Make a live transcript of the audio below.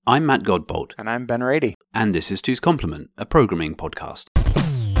I'm Matt Godbolt. And I'm Ben Rady. And this is Two's Complement, a programming podcast.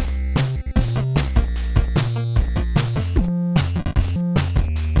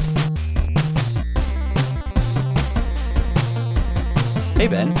 Hey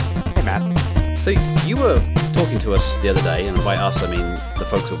Ben. Hey Matt. So you were talking to us the other day, and by us I mean the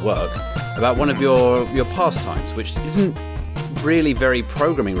folks at work, about one of your pastimes, which isn't really very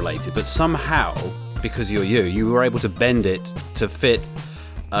programming related, but somehow, because you were able to bend it to fit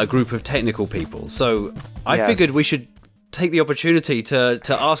a group of technical people. So I figured we should take the opportunity to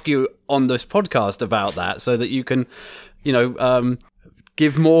ask you on this podcast about that, so that you can,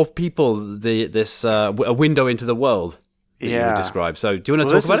 give more people a window into the world that you would describe. So do you want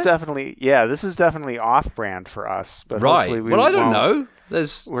to talk about it? This is definitely off-brand for us. But right. Hopefully Well, I don't know.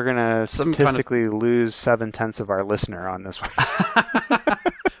 We're going to statistically lose 7/10 of our listener on this one.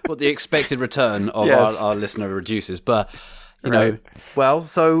 What the expected return of our listener reduces. But, tell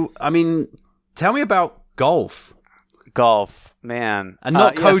me about golf. Golf, man. And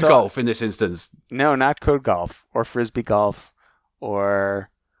not code golf in this instance. No, not code golf or frisbee golf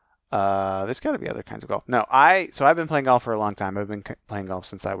or there's got to be other kinds of golf. No, I've been playing golf for a long time. I've been playing golf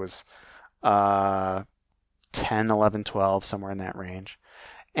since I was 10, 11, 12, somewhere in that range.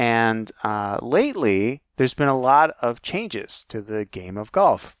 And lately, there's been a lot of changes to the game of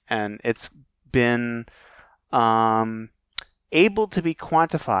golf. And it's been able to be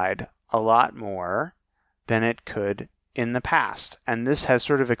quantified a lot more than it could in the past. And this has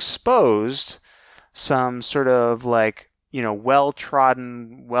sort of exposed some sort of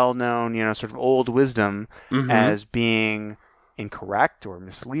well-trodden, well-known, sort of old wisdom as being incorrect or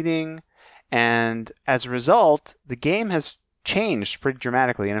misleading. And as a result, the game has changed pretty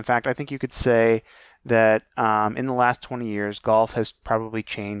dramatically. And in fact, I think you could say that in the last 20 years, golf has probably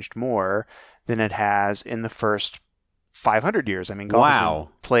changed more than it has in the first 500 years. I mean, golf has been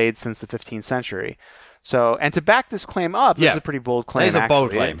played since the 15th century. So, and to back this claim up, this is a pretty bold claim. It's a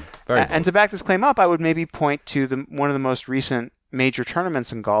bold claim. Very bold. And to back this claim up, I would maybe point to one of the most recent major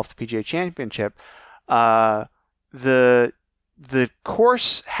tournaments in golf, the PGA Championship. The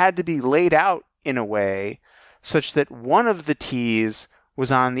course had to be laid out in a way such that one of the tees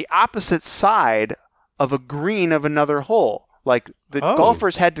was on the opposite side of a green of another hole. Like the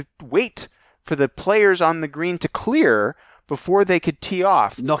golfers had to wait for the players on the green to clear before they could tee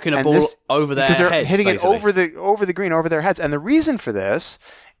off. Knocking a ball over their heads, because they're hitting basically. it over the green, over their heads. And the reason for this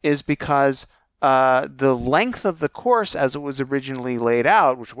is because the length of the course as it was originally laid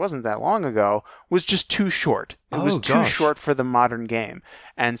out, which wasn't that long ago, was just too short. It was too short for the modern game.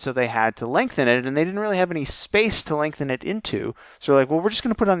 And so they had to lengthen it, and they didn't really have any space to lengthen it into. So they're like, well, we're just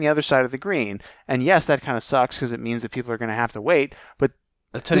going to put it on the other side of the green. And yes, that kind of sucks because it means that people are going to have to wait. But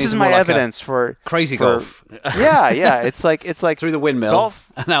this is my evidence for crazy golf. Yeah. It's like through the windmill golf,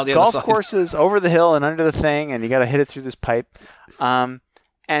 and out the other side. Golf courses over the hill and under the thing, and you got to hit it through this pipe. And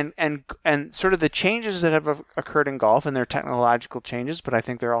sort of the changes that have occurred in golf, and they're technological changes, but I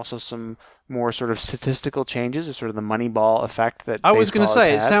think there are also some more sort of statistical changes, or sort of the Moneyball effect that I was going to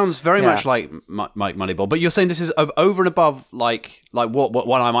say. It sounds very much like Moneyball, but you're saying this is over and above like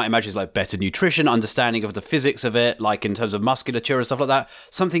what I might imagine is like better nutrition, understanding of the physics of it, like in terms of musculature and stuff like that.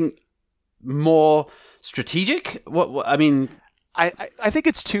 Something more strategic. What I mean. I think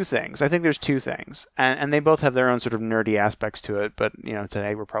it's two things. I think there's two things, and they both have their own sort of nerdy aspects to it. But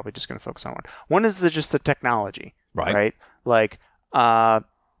today we're probably just going to focus on one. One is just the technology, right? Like, golf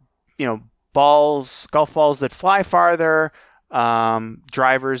balls that fly farther,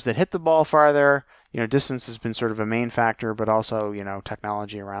 drivers that hit the ball farther. Distance has been sort of a main factor, but also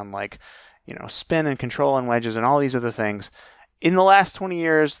technology around spin and control and wedges and all these other things. In the last 20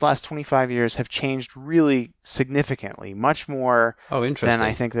 years, last 25 years have changed really significantly, much more than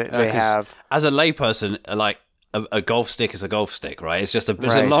I think that they have. As a layperson, like a golf stick is a golf stick, right? It's just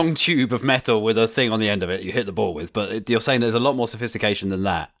a long tube of metal with a thing on the end of it you hit the ball with. But you're saying there's a lot more sophistication than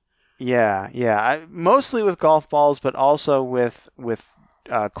that. Yeah. Mostly with golf balls, but also with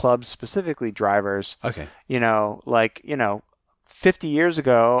clubs, specifically drivers. Okay. 50 years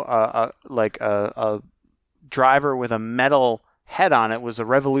ago, a driver with a metal head on it was a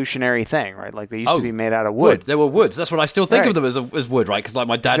revolutionary thing, right? Like they used to be made out of wood. They were woods. That's what I still think of them as wood, right? Because like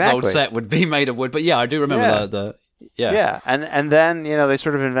my dad's old set would be made of wood. But yeah, I do remember Yeah, and then they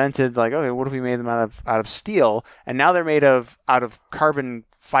sort of invented like, okay, what if we made them out of steel? And now they're made out of carbon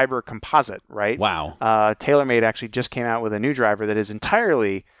fiber composite, right? Wow. TaylorMade actually just came out with a new driver that is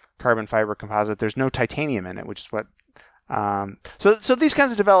entirely carbon fiber composite. There's no titanium in it, which is what. So these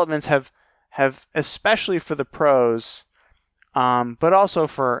kinds of developments have especially for the pros, but also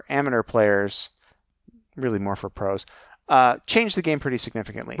for amateur players, really more for pros, changed the game pretty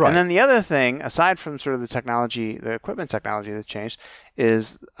significantly. Right. And then the other thing, aside from sort of the technology, the equipment technology that changed,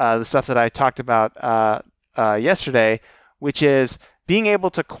 is the stuff that I talked about yesterday, which is being able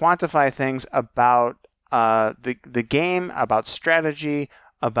to quantify things about the game, about strategy,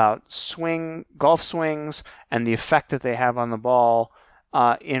 about golf swings, and the effect that they have on the ball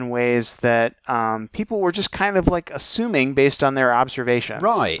in ways that people were just kind of like assuming based on their observations.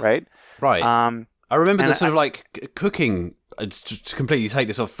 Right. I remember the sort of like cooking. To completely take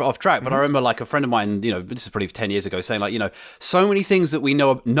this off track, but I remember like a friend of mine, this is probably 10 years ago, saying like, so many things that we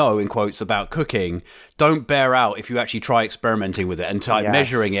know in quotes about cooking don't bear out if you actually try experimenting with it and try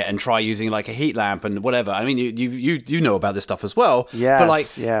measuring it and try using like a heat lamp and whatever. I mean, you know about this stuff as well. Yes, but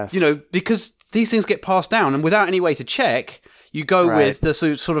like, because these things get passed down and without any way to check, you go with the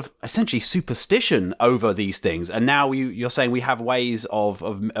sort of essentially superstition over these things. And now you're saying we have ways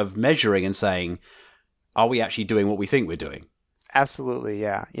of measuring and saying, are we actually doing what we think we're doing? Absolutely,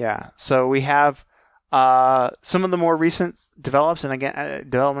 yeah. So we have some of the more recent developments, and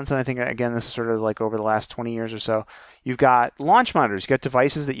I think again this is sort of like over the last 20 years or so. You've got launch monitors. You've got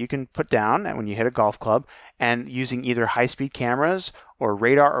devices that you can put down and when you hit a golf club, and using either high-speed cameras or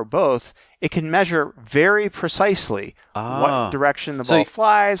radar or both, it can measure very precisely what direction the ball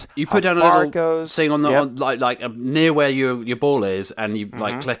flies. You put down a little thing on the near where your ball is, and you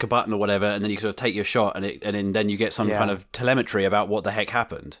like click a button or whatever, and then you sort of take your shot, and then you get some kind of telemetry about what the heck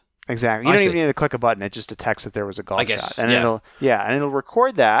happened. Exactly. You don't even need to click a button; it just detects that there was a golf shot, and it'll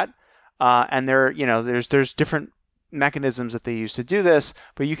record that. And there's different mechanisms that they use to do this,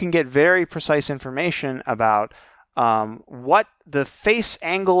 but you can get very precise information about what the face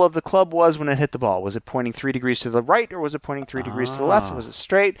angle of the club was when it hit the ball. Was it pointing 3 degrees to the right, or was it pointing 3 degrees to the left? Was it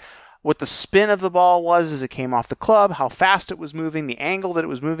straight? What the spin of the ball was as it came off the club, how fast it was moving, the angle that it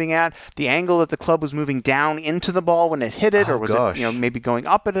was moving at, the angle that the club was moving down into the ball when it hit it, or was it maybe going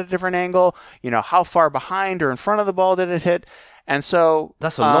up at a different angle? How far behind or in front of the ball did it hit? And so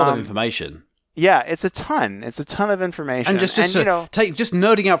that's a lot of information. Yeah, it's a ton. It's a ton of information. And just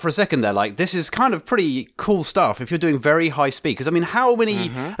nerding out for a second there, like this is kind of pretty cool stuff if you're doing very high speed. Because I mean, how many?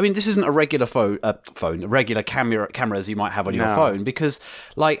 I mean, this isn't a regular regular cameras you might have on your phone. Because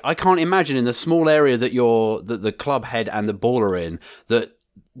like I can't imagine in the small area that the club head and the ball are in that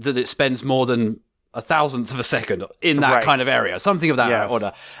it spends more than 1,000th of a second in that kind of area, something of that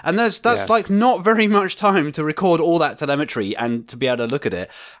order. And that's like not very much time to record all that telemetry and to be able to look at it.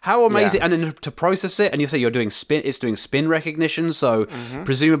 How amazing. And then to process it, and you say you're doing it's doing spin recognition, so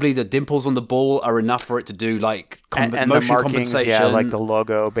presumably the dimples on the ball are enough for it to do like and motion the markings, compensation. Like the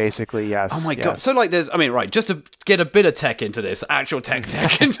logo, basically, yes. Oh my God. So like just to get a bit of tech into this, actual tech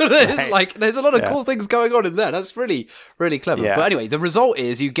into this, like there's a lot of cool things going on in there. That's really, really clever. But anyway, the result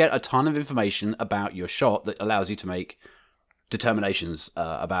is you get a ton of information about your shot that allows you to make determinations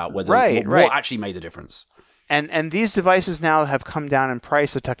about whether what actually made the difference. And these devices now have come down in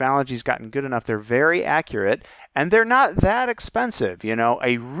price. The technology's gotten good enough. They're very accurate, and they're not that expensive.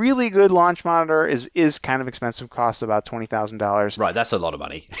 A really good launch monitor is kind of expensive. Costs about $20,000. Right, that's a lot of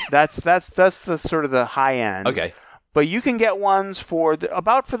money. that's the sort of the high end. Okay. But you can get ones for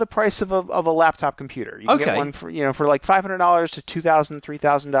the price of a laptop computer. You can get one for like $500 to $2,000,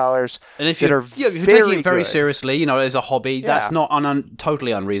 $3,000. And if you're taking it very seriously, as a hobby, that's not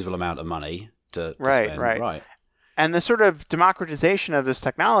totally unreasonable amount of money to spend. Right. And the sort of democratization of this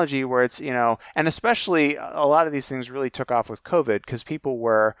technology, where it's and especially a lot of these things really took off with COVID because people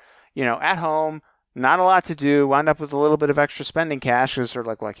were at home. Not a lot to do, wound up with a little bit of extra spending cash because they're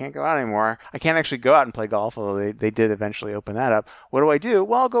like, well, I can't go out anymore. I can't actually go out and play golf, although they did eventually open that up. What do I do?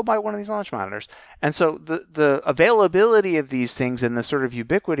 Well, I'll go buy one of these launch monitors. And so the availability of these things and the sort of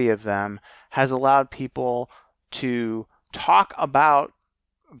ubiquity of them has allowed people to talk about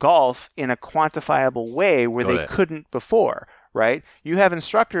golf in a quantifiable way where they couldn't before. Right? You have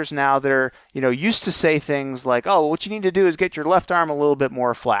instructors now that are, used to say things like, oh, what you need to do is get your left arm a little bit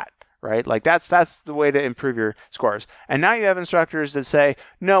more flat. Right? Like that's the way to improve your scores. And now you have instructors that say,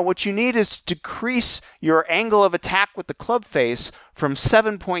 no, what you need is to decrease your angle of attack with the club face from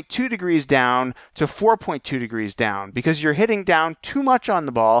 7.2 degrees down to 4.2 degrees down because you're hitting down too much on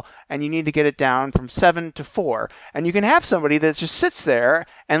the ball and you need to get it down from 7 to 4. And you can have somebody that just sits there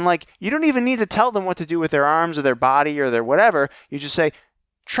and like you don't even need to tell them what to do with their arms or their body or their whatever. You just say,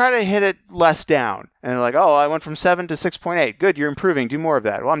 try to hit it less down. And they're like, oh, I went from 7 to 6.8. Good, you're improving. Do more of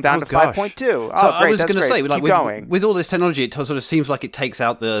that. Well, I'm down to 5.2. Oh, so great, I was going to say, like, with all this technology, it sort of seems like it takes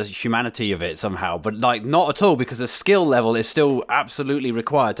out the humanity of it somehow, but like not at all, because the skill level is still absolutely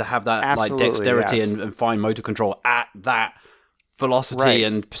required to have that like dexterity and fine motor control at that velocity Right.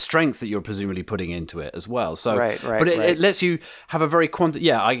 and strength that you're presumably putting into it as well. So, Right, but it lets you have a very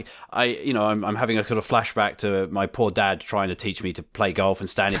I'm having a sort of flashback to my poor dad trying to teach me to play golf and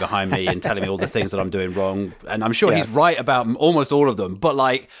standing behind me and telling me all the things that I'm doing wrong. And I'm sure Yes. he's right about almost all of them, but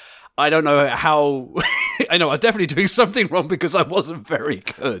like, I don't know how. I know I was definitely doing something wrong because I wasn't very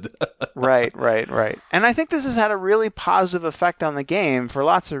good. Right. And I think this has had a really positive effect on the game for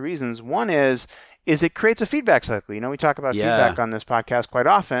lots of reasons. One is it creates a feedback cycle. We talk about feedback on this podcast quite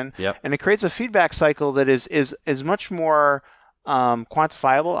often, Yep. and it creates a feedback cycle that is much more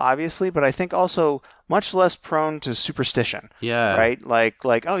quantifiable, obviously, but I think also much less prone to superstition. Yeah. Right?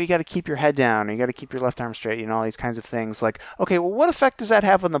 Like, oh, you got to keep your head down, or you got to keep your left arm straight, all these kinds of things. Like, okay, well, what effect does that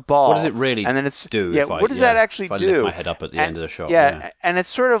have on the ball? What does it really and then it's do? Yeah, what does that actually if I do? lift my head up at the end of the shot. Yeah, and it's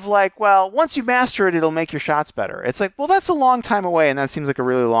sort of like, well, once you master it, it'll make your shots better. It's like, well, that's a long time away, and that seems like a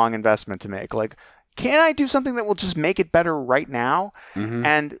really long investment to make. Like, can I do something that will just make it better right now? Mm-hmm.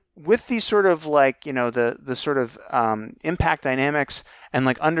 And with these sort of like, the sort of impact dynamics and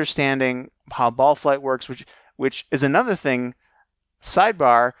like understanding how ball flight works, which is another thing,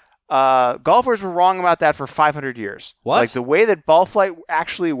 sidebar, golfers were wrong about that for 500 years. What? Like the way that ball flight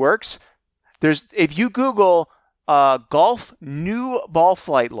actually works, if you Google golf new ball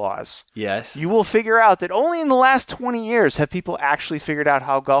flight laws, Yes. you will figure out that only in the last 20 years have people actually figured out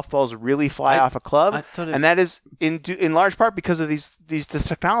how golf balls really fly off a club, and that is in large part because of this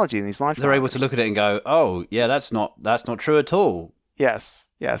technology and these launch. They're able to look at it and go, "Oh, yeah, that's not true at all." Yes.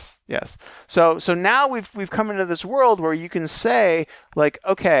 So now we've come into this world where you can say, like,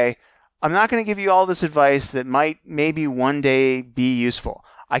 okay, I'm not going to give you all this advice that might maybe one day be useful.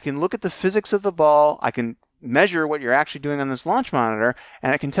 I can look at the physics of the ball. I can measure what you're actually doing on this launch monitor,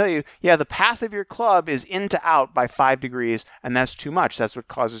 and I can tell you, yeah, the path of your club is in to out by 5 degrees, and that's too much. That's what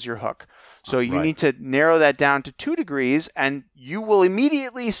causes your hook. So you need to narrow that down to 2 degrees, and you will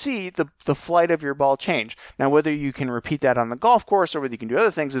immediately see the flight of your ball change. Now, whether you can repeat that on the golf course or whether you can do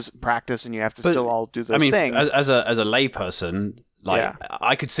other things is practice, and you have to still all do those things. As a layperson, like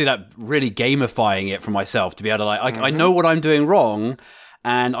I could see that really gamifying it for myself to be able to like, I know what I'm doing wrong,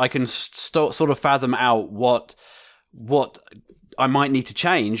 and I can sort of fathom out what I might need to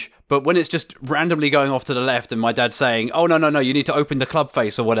change. But when it's just randomly going off to the left and my dad's saying, "Oh, no, you need to open the club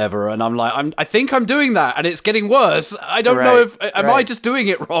face or whatever," and I'm like, I think I'm doing that, and it's getting worse. I don't know if am I just doing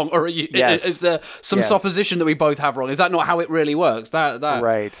it wrong, or is there some supposition that we both have wrong? Is that not how it really works? That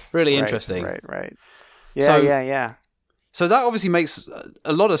really interesting. Right. Yeah. So that obviously makes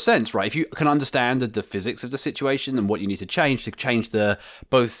a lot of sense, right? If you can understand the physics of the situation and what you need to change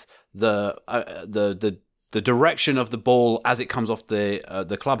both the direction of the ball as it comes off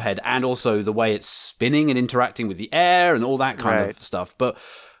the club head, and also the way it's spinning and interacting with the air and all that kind of stuff. But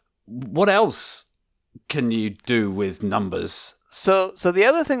what else can you do with numbers? So the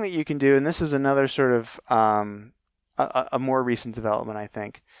other thing that you can do, and this is another sort of a more recent development, I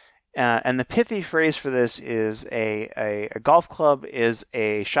think. And the pithy phrase for this is a golf club is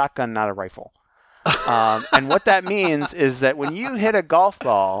a shotgun, not a rifle. And what that means is that when you hit a golf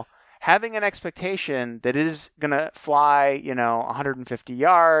ball, having an expectation that it is going to fly, 150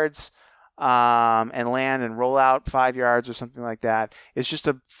 yards and land and roll out 5 yards or something like that is just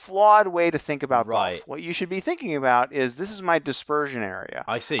a flawed way to think about golf. What you should be thinking about is, this is my dispersion area.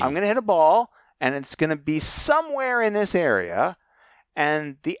 I see. I'm going to hit a ball, and it's going to be somewhere in this area.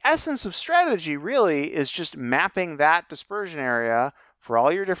 And the essence of strategy really is just mapping that dispersion area for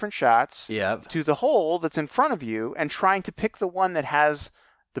all your different shots to the hole that's in front of you and trying to pick the one that has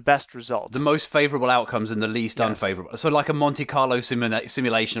the best result. The most favorable outcomes and the least unfavorable. So like a Monte Carlo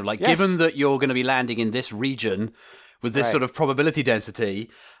simulation of like, given that you're going to be landing in this region with this sort of probability density,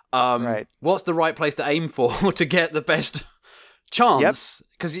 what's the right place to aim for to get the best chance?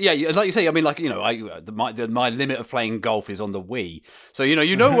 Because like you say, I mean, like, my limit of playing golf is on the Wii, so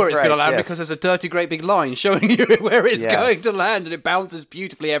you know where it's going to land because there's a dirty great big line showing you where it's going to land, and it bounces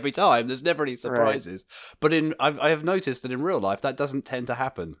beautifully every time. There's never any surprises. But I have noticed that in real life that doesn't tend to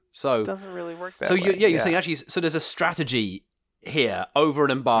happen. So it doesn't really work that way. So you're saying actually, so there's a strategy here over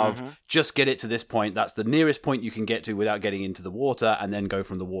and above just get it to this point. That's the nearest point you can get to without getting into the water, and then go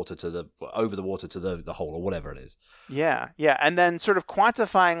from the water to over the water to the hole or whatever it is. Yeah, and then sort of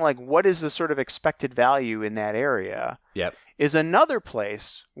quantifying like what is the sort of expected value in that area is another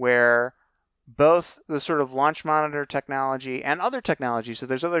place where both the sort of launch monitor technology and other technology, so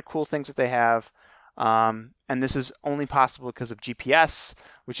there's other cool things that they have, and this is only possible because of GPS,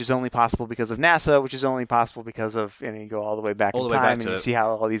 which is only possible because of NASA, which is only possible because of, you go all the way back in time, and you see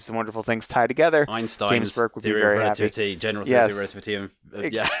how all these wonderful things tie together. Einstein's James Burke would theory be very of relativity, happy. general theory of relativity, and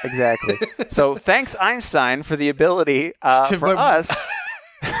yeah. Exactly. So thanks, Einstein, for the ability for us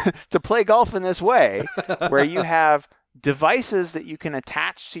to play golf in this way, where you have devices that you can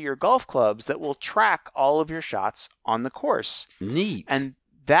attach to your golf clubs that will track all of your shots on the course. Neat. And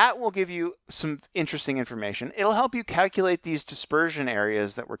that will give you some interesting information. It'll help you calculate these dispersion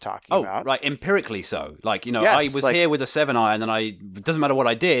areas that we're talking about. Oh, right, empirically so. Like, you know, Yes, I was here with a 7-iron, and it doesn't matter what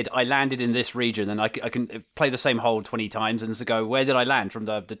I did, I landed in this region, and I can play the same hole 20 times and go, where did I land from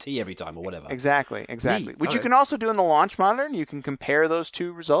the tee every time or whatever? Exactly. Neat. Which Okay. you can also do in the launch monitor, and you can compare those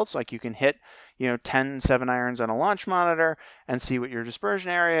two results. Like you can hit 10 7-irons on a launch monitor and see what your dispersion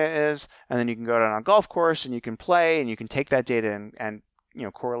area is, and then you can go down on a golf course and you can play, and you can take that data and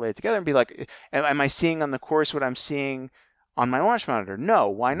correlate it together and be like, am I seeing on the course what I'm seeing on my launch monitor? No,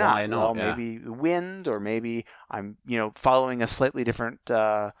 why not? Why not? Well, maybe the wind, or maybe I'm following a slightly different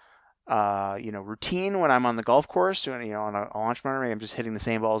routine when I'm on the golf course. On a launch monitor, maybe I'm just hitting the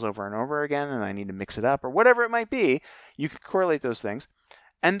same balls over and over again, and I need to mix it up, or whatever it might be. You can correlate those things,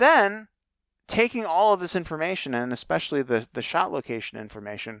 and then taking all of this information, and especially the shot location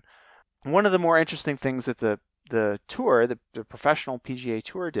information. One of the more interesting things that the tour, the professional PGA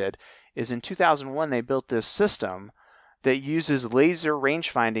Tour did, is in 2001 they built this system that uses laser range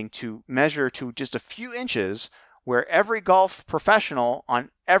finding to measure to just a few inches where every golf professional on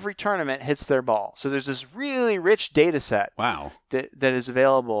every tournament hits their ball. So there's this really rich data set Wow. that is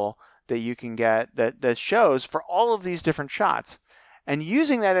available that you can get that shows for all of these different shots. And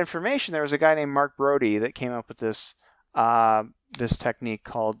using that information, there was a guy named Mark Brody that came up with this technique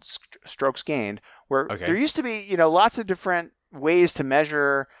called strokes gained, where there used to be, lots of different ways to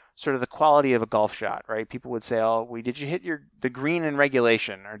measure sort of the quality of a golf shot, right? People would say, did you hit the green in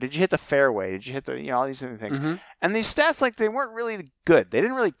regulation, or did you hit the fairway? Did you hit all these different things? Mm-hmm. And these stats, they weren't really good. They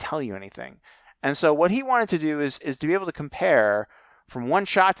didn't really tell you anything. And so what he wanted to do is to be able to compare from one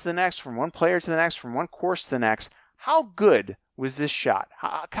shot to the next, from one player to the next, from one course to the next. How good was this shot?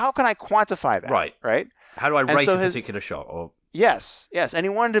 How can I quantify that? Right. Right? How do I rate a particular shot? Or Yes. And he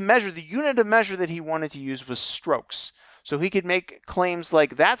wanted to measure, the unit of measure that he wanted to use was strokes. So he could make claims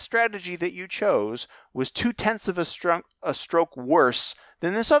like that strategy that you chose was 0.2 of a stroke worse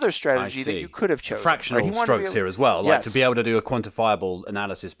than this other strategy that you could have chosen. Fractional strokes here as well, to be able to do a quantifiable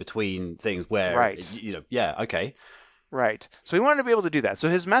analysis between things where, okay. Right. So he wanted to be able to do that. So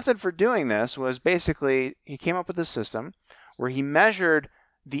his method for doing this was basically, he came up with a system where he measured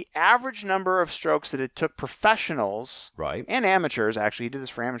the average number of strokes that it took professionals and amateurs. Actually, he did this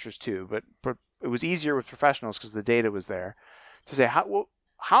for amateurs too, but it was easier with professionals because the data was there, to say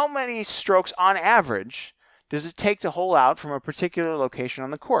how many strokes on average does it take to hole out from a particular location on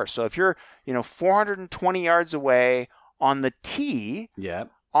the course. So if you're 420 yards away on the tee,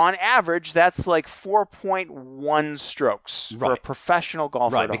 on average that's like 4.1 strokes for a professional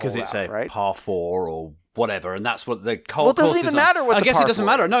golfer. Right, because it's a par 4 or whatever, and that's what the whole course doesn't even matter what I the guess par it doesn't 4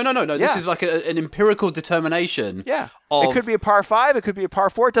 matter. is. No. This is like an empirical determination. Yeah. It could be a par 5, it could be a par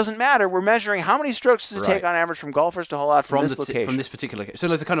 4, it doesn't matter. We're measuring how many strokes does it take on average from golfers to hole out from this location. From this particular location. So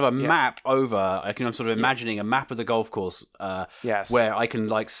there's a kind of a map over, I'm sort of imagining a map of the golf course where I can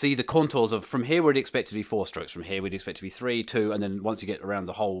see the contours of, from here we'd expect to be 4 strokes, from here we'd expect to be 3, 2, and then once you get around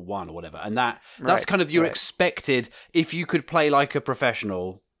the hole 1 or whatever. And that's kind of your expected, if you could play like a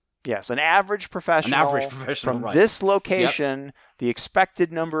professional. Yes, an average professional from this location, the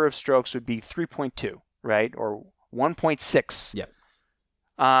expected number of strokes would be 3.2, right? Or 1.6. Yep.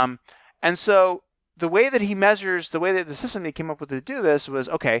 And so the way that the system they came up with to do this was,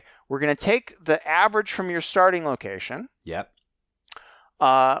 okay, we're going to take the average from your starting location. Yep.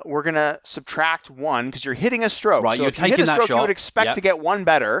 We're going to subtract 1 because you're hitting a stroke. Right, so you're if you hit taking a that stroke, shot. You would expect to get 1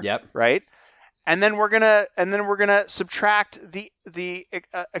 better. Yep. Right? And then we're gonna subtract the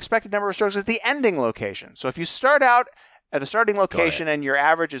expected number of strokes at the ending location. So if you start out at a starting location and your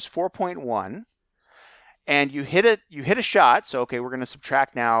average is 4.1, and you hit a shot, so okay, we're going to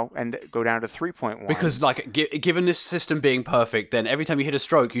subtract now and go down to 3.1. Because given this system being perfect, then every time you hit a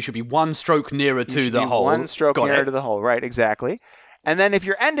stroke, you should be 1 stroke nearer to the hole. 1 stroke nearer to the hole, right? Exactly. And then if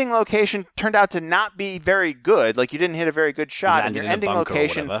your ending location turned out to not be very good, like you didn't hit a very good shot, and your ending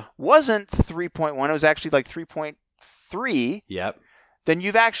location wasn't 3.1, it was actually like 3.3. Yep. Then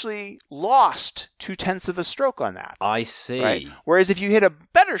you've actually lost 0.2 of a stroke on that. I see. Right? Whereas if you hit a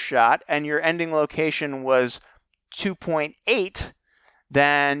better shot and your ending location was 2.8,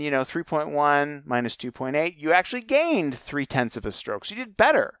 then 3.1 minus 2.8, you actually gained 0.3 of a stroke. So you did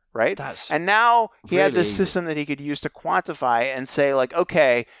better. Right? And now he had this system that he could use to quantify and say, like,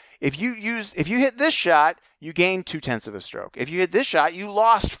 okay, if you hit this shot, you gained 0.2 of a stroke. If you hit this shot, you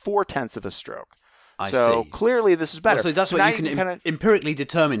lost 0.4 of a stroke. So see. clearly this is better. Well, so that's what now you can empirically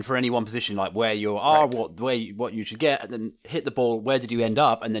determine for any one position, like where you are, what you should get, and then hit the ball. Where did you end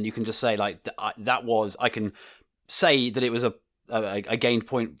up? And then you can just say like I can say that it was a gained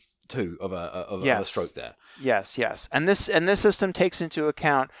 0.2 of a stroke there. Yes. And this system takes into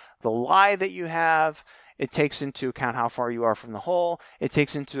account the lie that you have. It takes into account how far you are from the hole. It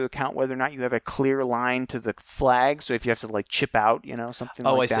takes into account whether or not you have a clear line to the flag. So if you have to like chip out, something like that.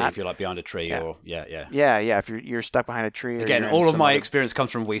 Oh, I see. If you're like behind a tree or Yeah. If you're stuck behind a tree. Again, all of my experience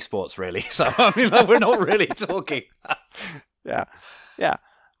comes from Wii Sports, really. So I mean, we're not really talking. Yeah.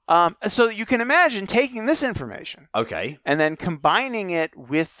 So you can imagine taking this information, okay, and then combining it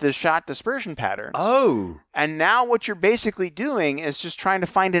with the shot dispersion patterns. Oh, and now what you're basically doing is just trying to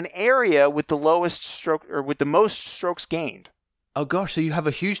find an area with the lowest stroke or with the most strokes gained. Oh gosh, so you have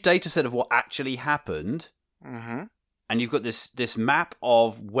a huge data set of what actually happened, mm-hmm. and you've got this map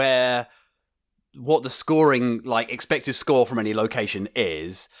of what the scoring, like expected score from any location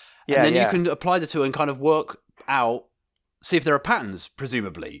is, and then you can apply the two and kind of work out. See if there are patterns,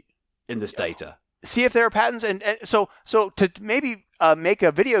 presumably, in this data. See if there are patterns, and so to maybe make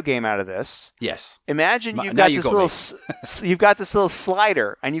a video game out of this. Yes. Imagine you've got this little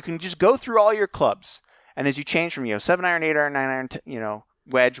slider, and you can just go through all your clubs, and as you change from 7-iron, 8-iron, 9-iron,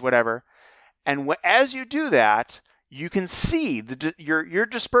 wedge, whatever, and as you do that, you can see your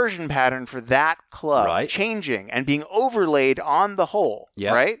dispersion pattern for that club changing and being overlaid on the hole.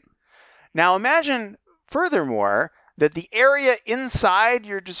 Yeah. Right. Now imagine, furthermore, that the area inside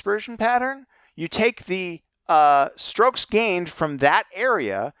your dispersion pattern, you take the strokes gained from that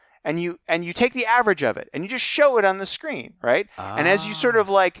area and you take the average of it and you just show it on the screen, right? And as you sort of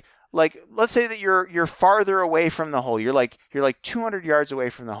like let's say that you're farther away from the hole, you're like 200 yards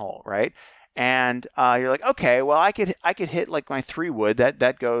away from the hole, right? And you're like, okay, well I could hit like my 3-wood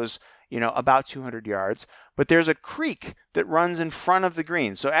that goes about 200 yards, but there's a creek that runs in front of the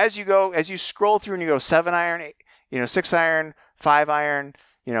green. So as you scroll through and you go 7-iron, 6-iron, 5-iron,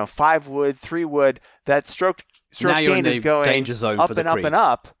 5-wood, 3-wood, that stroke gain is going danger zone up for the and up creek. and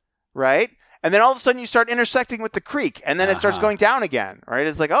up, right? And then all of a sudden you start intersecting with the creek, and then it starts going down again, right?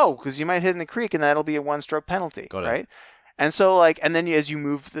 It's like, because you might hit in the creek, and that'll be a 1-stroke penalty, right? And so and then as you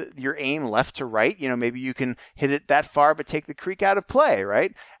move your aim left to right, maybe you can hit it that far, but take the creek out of play,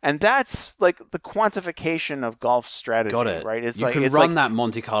 right? And that's like the quantification of golf strategy. Got it. Right? You can run that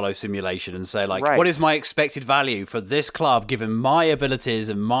Monte Carlo simulation and say, what is my expected value for this club given my abilities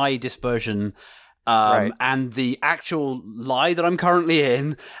and my dispersion, and the actual lie that I'm currently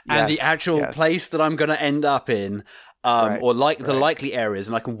in, and the actual place that I'm going to end up in, or the likely areas,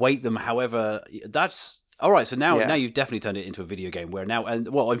 and I can weight them however. That's all right. So now you've definitely turned it into a video game where now,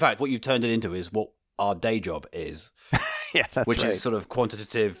 in fact, what you've turned it into is what our day job is. Yeah, that's which is sort of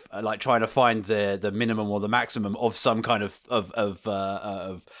quantitative, like trying to find the minimum or the maximum of some kind of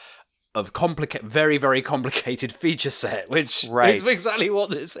very, very complicated feature set, which is exactly what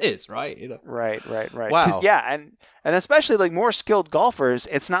this is, right? Right. Wow. Yeah, and especially like more skilled golfers,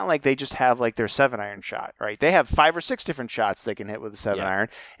 it's not like they just have like their 7-iron shot, right? They have 5 or 6 different shots they can hit with a 7-iron,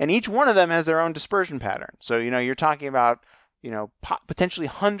 and each one of them has their own dispersion pattern. So you're talking about potentially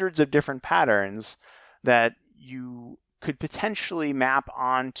hundreds of different patterns that you could potentially map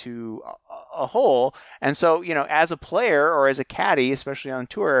onto a hole. And so, as a player or as a caddy, especially on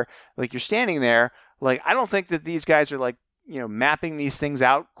tour, like you're standing there, like I don't think that these guys are like, mapping these things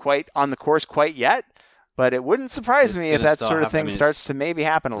out quite on the course quite yet. But it wouldn't surprise me if that sort of thing starts to maybe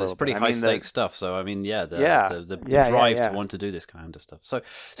happen a little bit. It's pretty high stakes stuff. So I mean, the drive to want to do this kind of stuff. So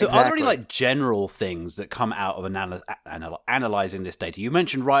exactly. Are there any like general things that come out of analyzing this data? You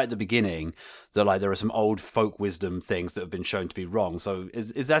mentioned right at the beginning that like there are some old folk wisdom things that have been shown to be wrong. So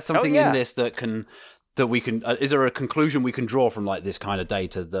is there something in this that we can? Is there a conclusion we can draw from like this kind of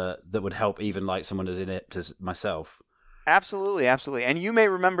data that would help even like someone as inept as myself? Absolutely. And you may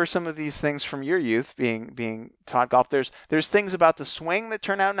remember some of these things from your youth being taught golf. There's things about the swing that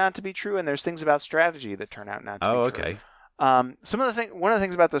turn out not to be true, and there's things about strategy that turn out not to be true. Oh, okay. One of the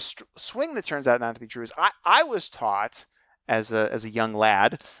things about the swing that turns out not to be true is I was taught as a young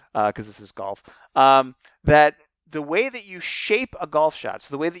lad, because this is golf, that the way that you shape a golf shot,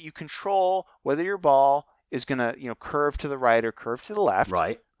 so the way that you control whether your ball is going to curve to the right or curve to the left,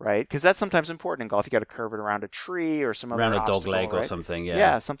 right? Because that's sometimes important in golf. You got to curve it around a tree or some other around a obstacle, dog leg or something.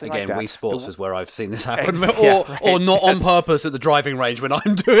 Yeah, something Again, like that. Wii Sports is where I've seen this happen, or not on purpose at the driving range when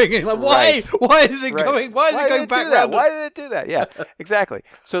I'm doing it. Like, why? Why is it going? Why is it going back around? Why did it do that? Yeah, exactly.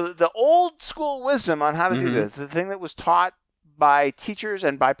 So the old school wisdom on how to do this, the thing that was taught by teachers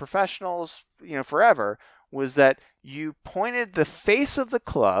and by professionals, forever, was that you pointed the face of the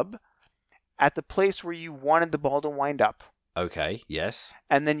club at the place where you wanted the ball to wind up. Okay, yes.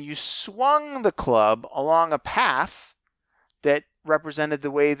 And then you swung the club along a path that represented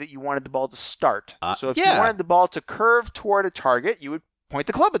the way that you wanted the ball to start. So if you wanted the ball to curve toward a target, you would point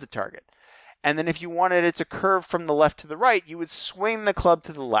the club at the target. And then if you wanted it to curve from the left to the right, you would swing the club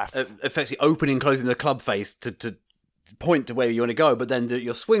to the left. Effectively opening and closing the club face to point to where you want to go, but then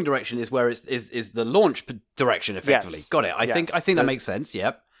your swing direction is where is the launch direction, effectively. Yes. Got it. I think that makes sense,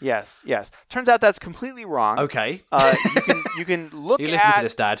 yep. Yes. Turns out that's completely wrong. Okay. You can look at... You listen to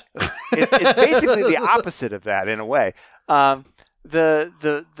this, Dad. It's basically the opposite of that in a way.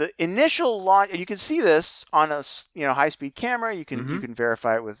 The initial launch, and you can see this on a high-speed camera. You can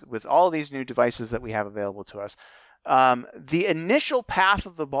verify it with all these new devices that we have available to us. The initial path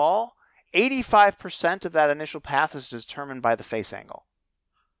of the ball, 85% of that initial path is determined by the face angle.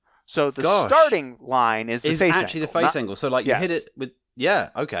 So the starting line is the face angle. Is actually the face angle. So you hit it with... Yeah,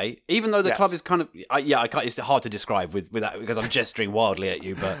 okay. Even though the club is kind of... I can't, it's hard to describe with that because I'm gesturing wildly at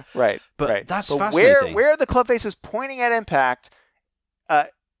you, but... Right. That's fascinating. Where the club face is pointing at impact,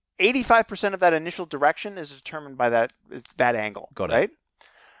 85% of that initial direction is determined by that angle. Got it. Right?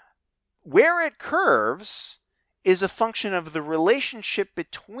 Where it curves is a function of the relationship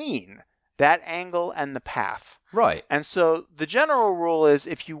between that angle and the path. Right. And so the general rule is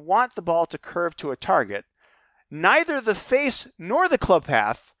if you want the ball to curve to a target, neither the face nor the club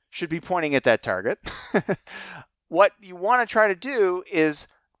path should be pointing at that target. What you want to try to do is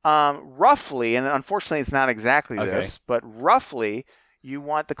roughly, and unfortunately it's not exactly this, but roughly you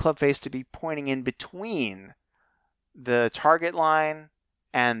want the club face to be pointing in between the target line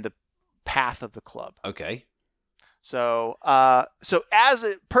and the path of the club. Okay. So as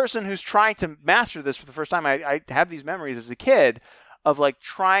a person who's trying to master this for the first time, I have these memories as a kid of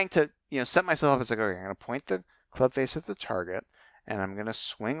trying to set myself up as okay, I'm going to point the club face at the target, and I'm going to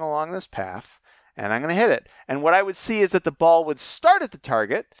swing along this path, and I'm going to hit it. And what I would see is that the ball would start at the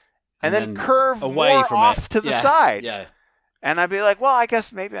target and then curve away more from off to the side. Yeah. And I'd be like, well, I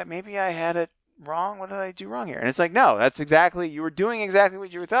guess maybe I had it wrong. What did I do wrong here? And it's like, no, you were doing exactly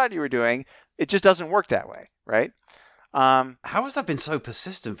what you thought you were doing. It just doesn't work that way, right? How has that been so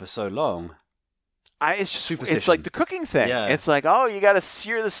persistent for so long? It's just superstition. It's like the cooking thing. Yeah. It's like, you got to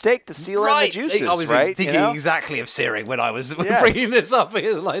sear the steak to seal in the juices, I was right? thinking exactly of searing when I was bringing this up.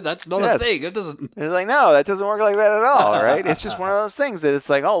 It's like, that's not a thing. It doesn't. It's like, no, that doesn't work like that at all, right? It's just one of those things that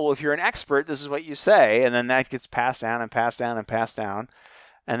it's like, well, if you're an expert, this is what you say, and then that gets passed down and passed down and passed down,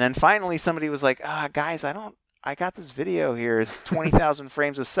 and then finally somebody was like, guys, I got this video here. It's 20,000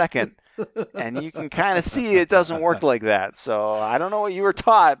 frames a second. And you can kind of see it doesn't work like that. So I don't know what you were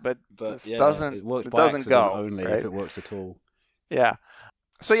taught, but this doesn't go. Only right? if it works at all. Yeah.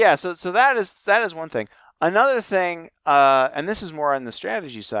 So that is one thing. Another thing, and this is more on the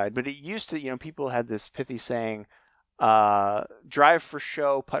strategy side, but it used to, people had this pithy saying, drive for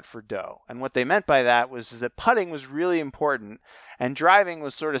show, putt for dough. And what they meant by that was that putting was really important, and driving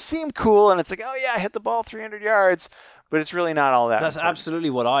was sort of seemed cool, and it's like, I hit the ball 300 yards. But it's really not all that. That's important. absolutely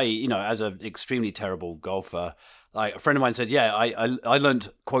what I, as an extremely terrible golfer, like a friend of mine said, I learned,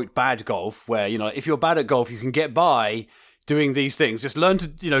 quote, bad golf, where, if you're bad at golf, you can get by doing these things. Just learn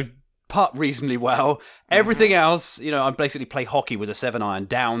to, putt reasonably well. Everything else, I basically play hockey with a 7-iron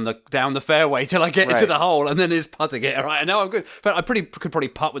down the fairway till I get into the hole, and then just putting it. Right, and now I'm good. But I could probably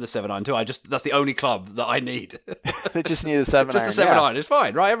putt with a 7-iron too. That's the only club that I need. They just need a 7-iron. Just a 7-iron. It's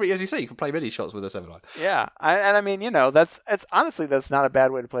fine, right? As you say, you can play many shots with a 7-iron. Yeah, I mean, that's honestly that's not a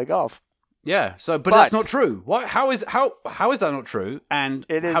bad way to play golf. Yeah. So, but that's not true. Why? How is that not true? And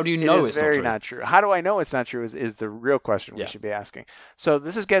how do you know it's very not true? How do I know it's not true? Is the real question we should be asking. So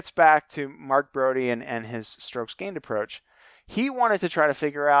this gets back to Mark Brody and his strokes gained approach. He wanted to try to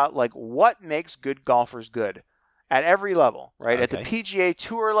figure out what makes good golfers good at every level, right? Okay. At the PGA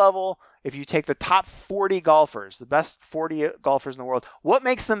Tour level, if you take the top 40 golfers, the best 40 golfers in the world, what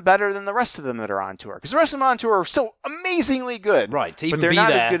makes them better than the rest of them that are on tour? Because the rest of them on tour are so amazingly good. Right. But they're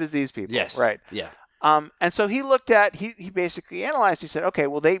not as good as these people. Yes. Right. Yeah. And so he looked at, he basically analyzed, he said, okay,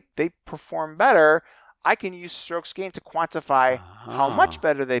 well, they perform better. I can use strokes gained to quantify how much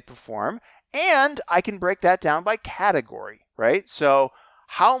better they perform, and I can break that down by category, right? So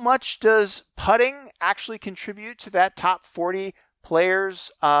how much does putting actually contribute to that top 40 players'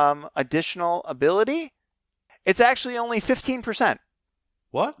 additional ability? It's actually only 15%.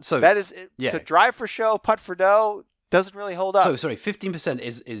 What? So that is so drive for show, putt for dough doesn't really hold up. So sorry, 15%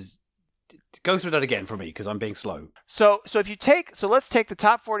 is go through that again for me because I'm being slow. So let's take the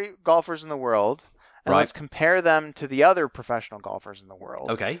top 40 golfers in the world and let's compare them to the other professional golfers in the world.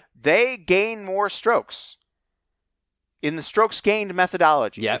 Okay. They gain more strokes. in the strokes gained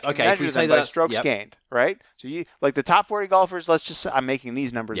methodology. Yeah, if you okay. measure If we them say by that's strokes gained, right? So you like the top 40 golfers. I'm making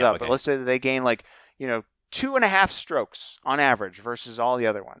these numbers up, but let's say that they gain 2.5 strokes on average versus all the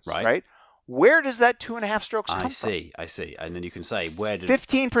other ones, right? Where does that 2.5 strokes come from? I see. And then you can say, where did...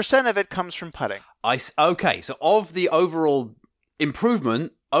 15% of it comes from putting. Okay, so of the overall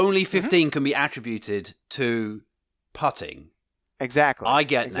improvement, only 15 can be attributed to putting. Exactly. I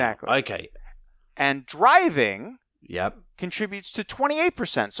get exactly. Now. Okay. And driving Yep. contributes to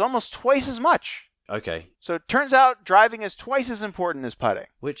 28%, so almost twice as much. Okay. So it turns out driving is twice as important as putting.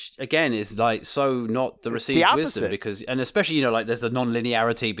 Which, again, is so not the received wisdom, because, and especially, there's a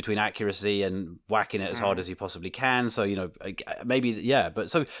non-linearity between accuracy and whacking it as hard as you possibly can. So, maybe, but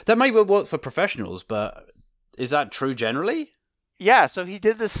so that may work for professionals, but is that true generally? Yeah, so he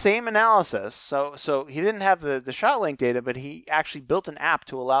did the same analysis. So he didn't have the ShotLink data, but he actually built an app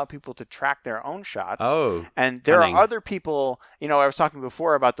to allow people to track their own shots. Oh, and there are other people. I was talking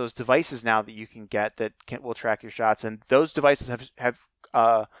before about those devices now that you can get that will track your shots, and those devices have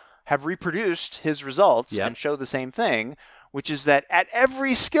reproduced his results and show the same thing, which is that at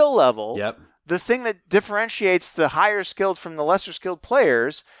every skill level, the thing that differentiates the higher skilled from the lesser skilled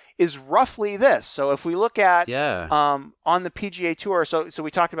players is roughly this. So if we look at on the PGA Tour, so we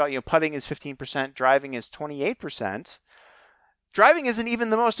talked about putting is 15%, driving is 28%. Driving isn't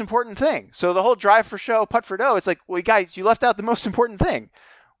even the most important thing. So the whole drive for show, putt for dough, it's like, well, guys, you left out the most important thing,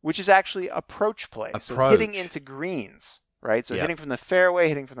 which is actually approach play. So hitting into greens, right? So hitting from the fairway,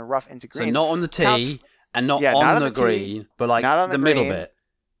 hitting from the rough into greens. So not on the tee and not on the green, but like the middle bit.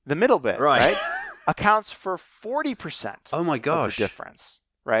 The middle bit, right? Accounts for 40%. Oh my gosh. Of the difference.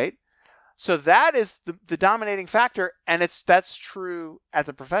 Right? So that is the dominating factor, and that's true at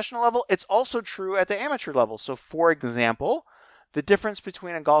the professional level. It's also true at the amateur level. So, for example, the difference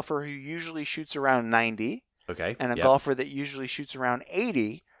between a golfer who usually shoots around 90 and a golfer that usually shoots around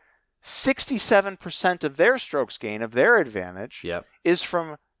 80, 67% of their strokes gain, of their advantage, is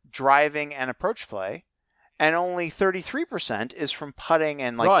from driving and approach play, and only 33% is from putting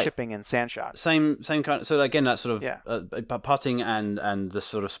and chipping and sand shots. Same kind. So again, that sort of putting and the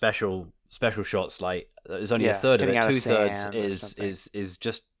sort of special shots, is only a third of it. 2/3 is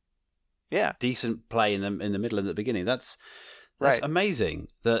just decent play in the middle and the beginning. That's amazing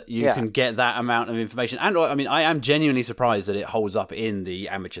that you can get that amount of information. And I mean, I am genuinely surprised that it holds up in the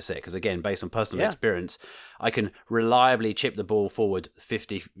amateur set, because again, based on personal experience, I can reliably chip the ball forward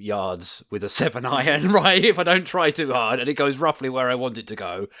 50 yards with a 7-iron, right, if I don't try too hard, and it goes roughly where I want it to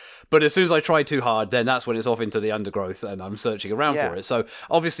go. But as soon as I try too hard, then that's when it's off into the undergrowth and I'm searching around for it. So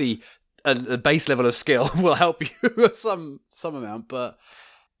obviously a base level of skill will help you some amount, but...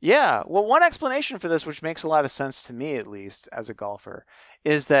 Yeah, well, one explanation for this, which makes a lot of sense to me, at least, as a golfer,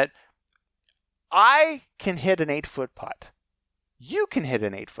 is that I can hit an 8-foot putt. You can hit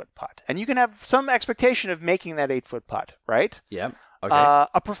an 8-foot putt. And you can have some expectation of making that 8-foot putt, right? Yeah, okay.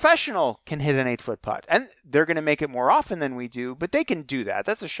 A professional can hit an 8-foot putt. And they're going to make it more often than we do, but they can do that.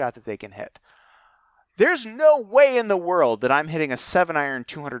 That's a shot that they can hit. There's no way in the world that I'm hitting a 7-iron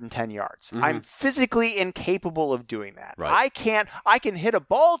 210 yards. Mm-hmm. I'm physically incapable of doing that. Right. I can hit a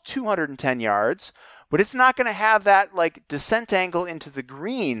ball 210 yards, but it's not going to have that descent angle into the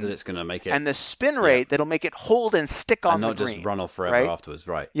green that it's going to make it, and the spin rate that'll make it hold and stick on the green. And not just run off forever afterwards,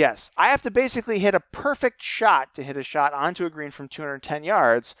 right? Yes. I have to basically hit a perfect shot to hit a shot onto a green from 210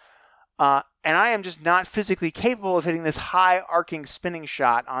 yards. And I am just not physically capable of hitting this high arcing spinning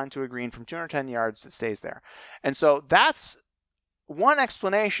shot onto a green from 210 yards that stays there. And so that's one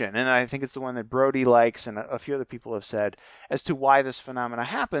explanation, and I think it's the one that Brody likes and a few other people have said, as to why this phenomena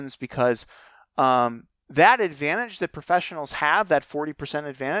happens, because that advantage that professionals have, that 40%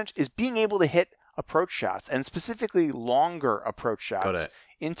 advantage, is being able to hit approach shots, and specifically longer approach shots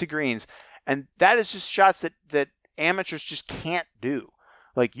into greens. And that is just shots that amateurs just can't do.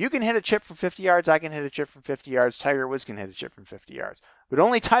 You can hit a chip from 50 yards, I can hit a chip from 50 yards, Tiger Woods can hit a chip from 50 yards. But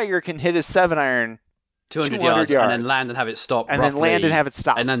only Tiger can hit his 7-iron 200 yards, and then land and have it stop. And then land and have it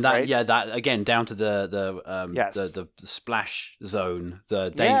stop. And then that again down to the splash zone,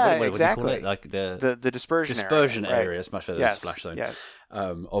 what do you call it? The dispersion area. It's much better than the splash zone. Yes.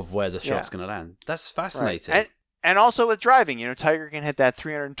 Of where the shot's going to land. That's fascinating. Right. And also with driving, Tiger can hit that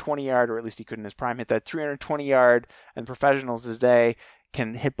 320 yard, or at least he could in his prime, hit that 320 yard, and professionals today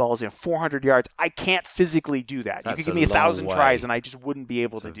can hit balls 400 yards. I can't physically do that. You could give me 1,000 tries and I just wouldn't be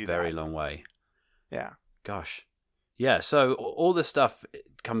able to do that. It's a very long way. Yeah. Gosh. Yeah, so all this stuff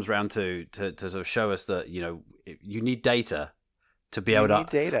comes around to sort of show us that, you need data to be able to... Need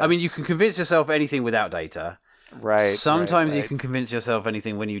data. I mean, you can convince yourself anything without data, Right. Sometimes you right. can convince yourself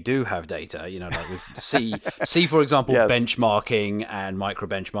anything when you do have data. Like with C, for example, Yes. benchmarking and micro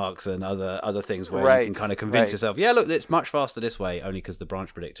benchmarks and other things where you can kind of convince yourself, yeah, look, it's much faster this way, only because the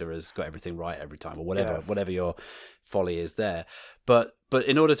branch predictor has got everything right every time, or whatever your folly is there. But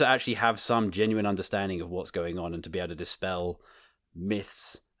in order to actually have some genuine understanding of what's going on and to be able to dispel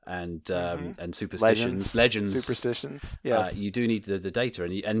myths and superstitions, legends, superstitions. Yes, you do need the data,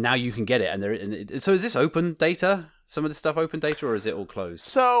 and now you can get it. And so, is this open data? Some of this stuff open data, or is it all closed?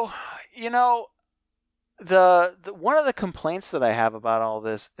 So, the one of the complaints that I have about all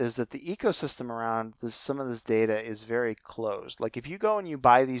this is that the ecosystem around some of this data is very closed. Like if you go and you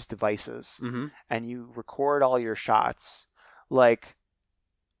buy these devices and you record all your shots, like,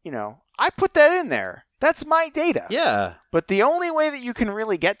 I put that in there. That's my data. Yeah. But the only way that you can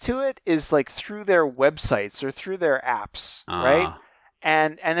really get to it is like through their websites or through their apps, right?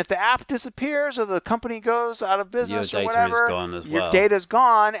 And if the app disappears or the company goes out of business or whatever, your data is gone as well. Your data's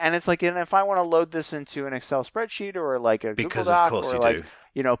gone, and it's like, and if I want to load this into an Excel spreadsheet or like a Google Doc or like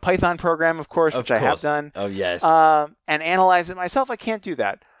Python program, of course, which I have done. Oh yes. And analyze it myself, I can't do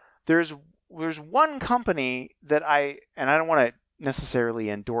that. There's one company that I don't want to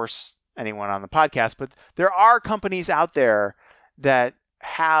necessarily endorse anyone on the podcast, but there are companies out there that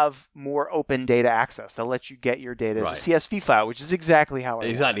have more open data access. They'll let you get your data as a CSV file, which is exactly how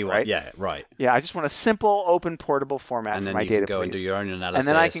I want it, right? Yeah, right. Yeah, I just want a simple, open, portable format and for my data. And then you can go and do your own analysis. And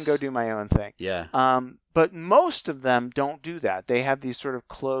then I can go do my own thing. Yeah. But most of them don't do that. They have these sort of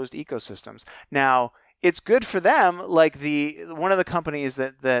closed ecosystems. Now, it's good for them. Like one of the companies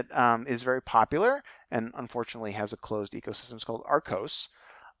that is very popular and unfortunately has a closed ecosystem is called Arccos.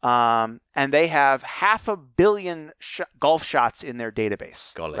 And they have 500 million golf shots in their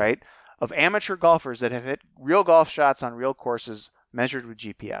database, right? Of amateur golfers that have hit real golf shots on real courses measured with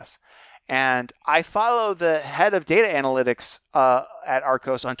GPS. And I follow the head of data analytics at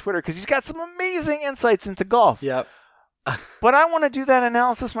Arccos on Twitter because he's got some amazing insights into golf. Yep. But I want to do that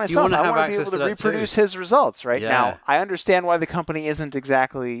analysis myself. I want to be able to reproduce his results, right? Yeah. Now, I understand why the company isn't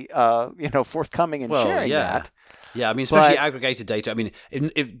exactly forthcoming in sharing that. Yeah, I mean, especially aggregated data. I mean,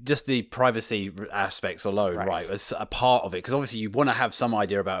 if just the privacy aspects alone, right, as a part of it, because obviously you want to have some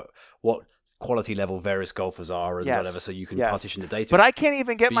idea about what quality level various golfers are and whatever, so you can partition the data. But I can't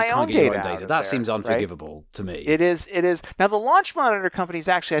even get my own data. That seems unforgivable to me. It is. Now, the launch monitor companies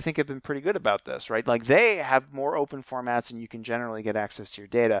actually, I think, have been pretty good about this, right? Like they have more open formats and you can generally get access to your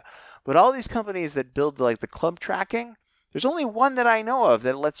data. But all these companies that build like the club tracking, there's only one that I know of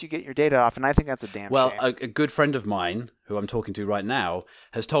that lets you get your data off, and I think that's a damn shame. Well, a good friend of mine, who I'm talking to right now,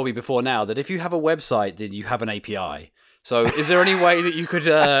 has told me before now that if you have a website, then you have an API. So is there any way that you could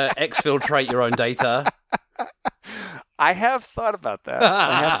exfiltrate your own data? I have thought about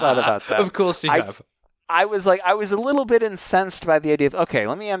that. Of course you have. I was a little bit incensed by the idea of, okay,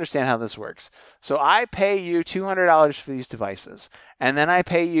 let me understand how this works. So I pay you $200 for these devices, and then I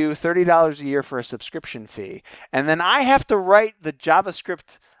pay you $30 a year for a subscription fee, and then I have to write the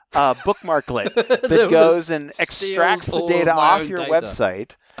JavaScript bookmarklet that goes and extracts the data off your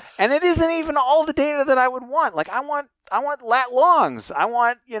website, and it isn't even all the data that I would want. Like I want lat longs. I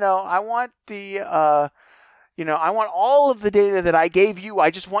want all of the data that I gave you.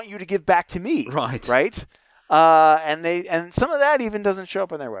 I just want you to give back to me. Right. And some of that even doesn't show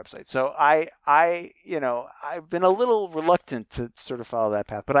up on their website. So I've been a little reluctant to sort of follow that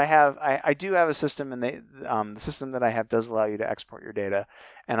path. But I do have a system, and the system that I have does allow you to export your data.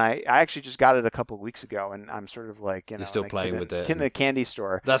 And I actually just got it a couple of weeks ago, and I'm sort of like, you're still playing with it in the candy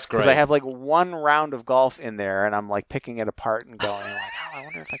store. That's great. Because I have like one round of golf in there, and I'm like picking it apart and going like, oh, I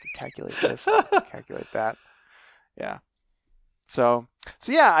wonder if I could calculate this, calculate that. Yeah. So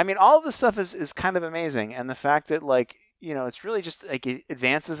yeah, I mean, all of this stuff is kind of amazing. And the fact that it's really just like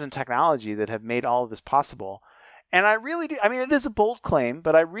advances in technology that have made all of this possible. And I really do, I mean, it is a bold claim,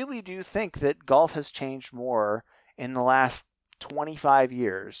 but I really do think that golf has changed more in the last 25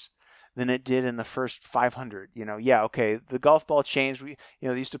 years than it did in the first 500. The golf ball changed. They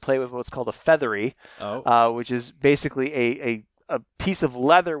used to play with what's called a feathery, which is basically a piece of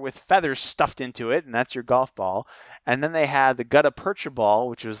leather with feathers stuffed into it, and that's your golf ball. And then they had the gutta percha ball,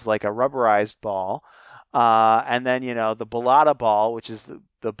 which was like a rubberized ball. And then, the Balata ball, which is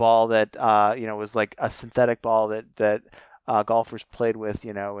the ball that, was like a synthetic ball that golfers played with,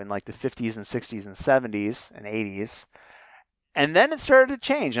 in like the 50s and 60s and 70s and 80s. And then it started to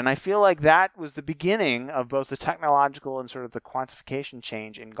change. And I feel like that was the beginning of both the technological and sort of the quantification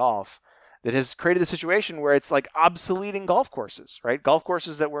change in golf that has created a situation where it's like obsoleting golf courses, right? Golf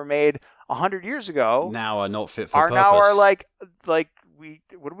courses that were made 100 years ago now are not fit for purpose. Now are like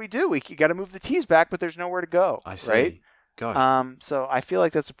what do? We got to move the tees back, but there's nowhere to go. I see. Right? Gosh. So I feel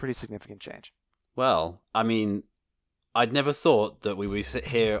like that's a pretty significant change. Well, I mean, I'd never thought that we would sit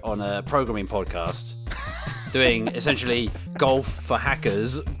here on a programming podcast doing essentially golf for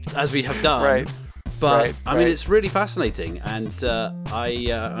hackers, as we have done. Right. But, I mean, it's really fascinating, and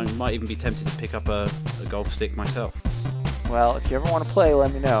I might even be tempted to pick up a golf stick myself. Well, if you ever want to play,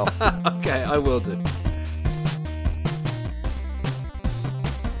 let me know. Okay, I will do.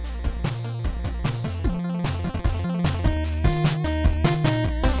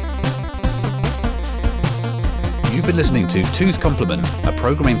 You've been listening to Two's Complement, a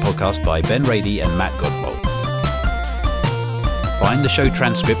programming podcast by Ben Rady and Matt Godbolt. Find the show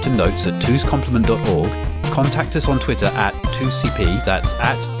transcript and notes at twoscomplement.org. Contact us on Twitter at 2CP, that's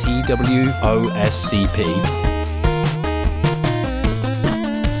at TWOSCP.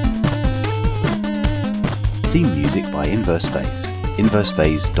 Theme music by Inverse Phase,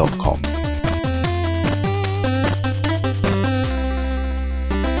 inversephase.com.